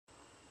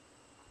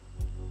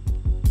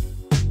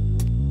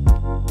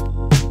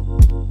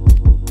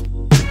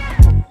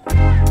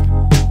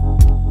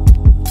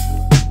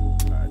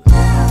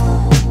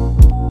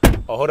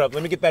hold up.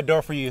 Let me get that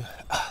door for you.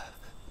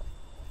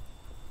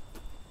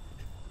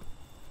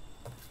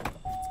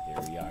 Here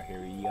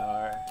we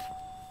are.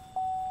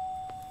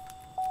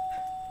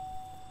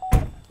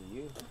 For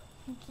you.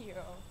 Thank you.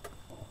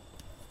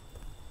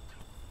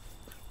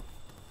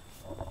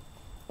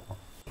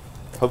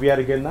 Hope you had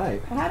a good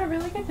night. I had a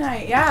really good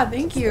night. Yeah,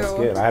 thank you. That's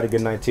good. I had a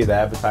good night too. The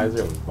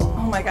appetizer was bomb.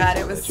 Oh my god,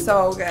 it was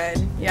so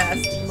good.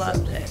 Yes,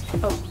 loved it.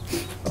 Oh.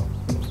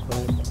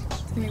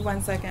 Give me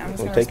 1 second. I'm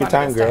just gonna take your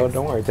time, girl. text.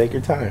 Don't worry. Take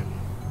your time.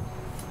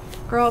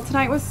 Girl,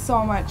 tonight was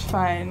so much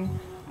fun.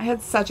 I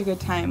had such a good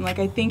time. Like,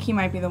 I think he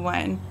might be the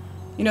one.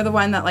 You know, the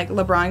one that like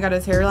LeBron got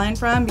his hairline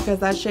from, because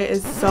that shit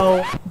is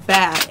so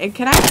bad. And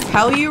can I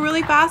tell you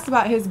really fast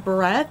about his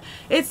breath?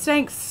 It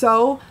stank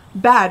so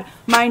bad.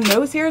 My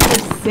nose hairs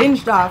were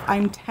singed off,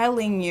 I'm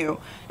telling you.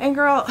 And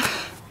girl,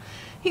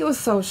 he was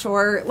so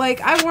short.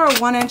 Like, I wore a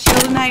 1-inch heel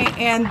tonight,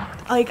 and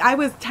like I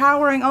was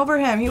towering over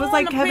him. He was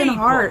like Kevin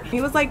Hart. He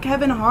was like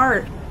Kevin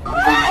Hart.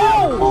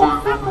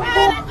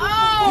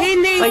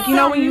 Like, you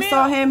know when you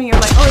saw him and you're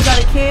like, oh, is that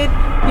a kid?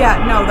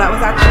 Yeah, no, that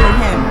was actually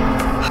him.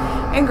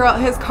 And girl,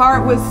 his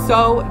car was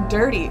so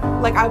dirty.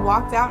 Like, I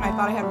walked out and I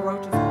thought I had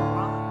roaches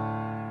crawling.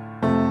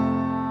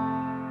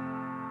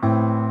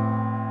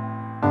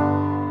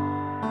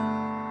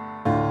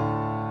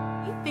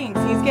 He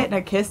thinks he's getting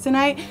a kiss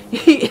tonight.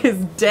 He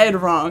is dead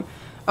wrong.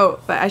 Oh,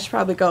 but I should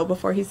probably go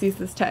before he sees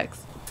this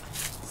text.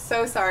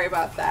 So sorry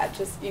about that.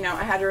 Just, you know,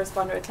 I had to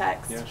respond to a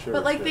text. Yeah, sure.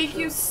 But like, thank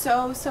you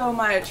so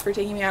much for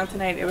taking me out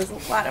tonight. It was a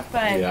lot of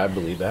fun. Yeah, I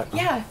believe that.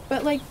 Yeah,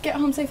 but like, get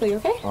home safely,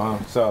 okay?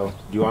 So,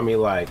 do you want me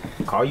like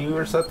call you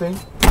or something?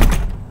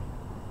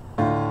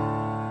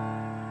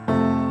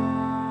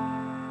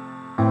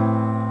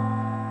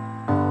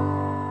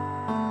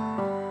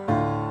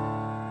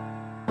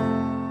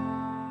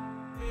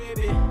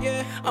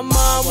 I'm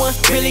on one,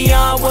 really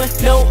on one,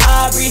 no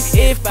Aubrey.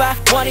 If I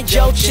wanted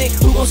your chick,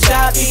 who gon'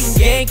 stop me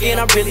from yanking?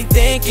 I'm really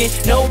thinking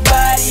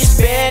nobody is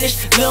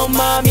Spanish. Lil'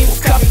 mommy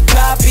will copy.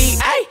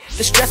 Ayy,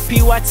 the stress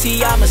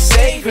PYT, I'ma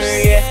save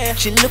her, yeah.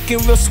 She looking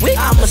real sweet,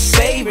 I'ma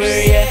save her,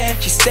 yeah.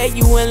 She say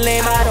you ain't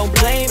lame, I don't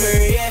blame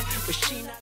her, yeah. But she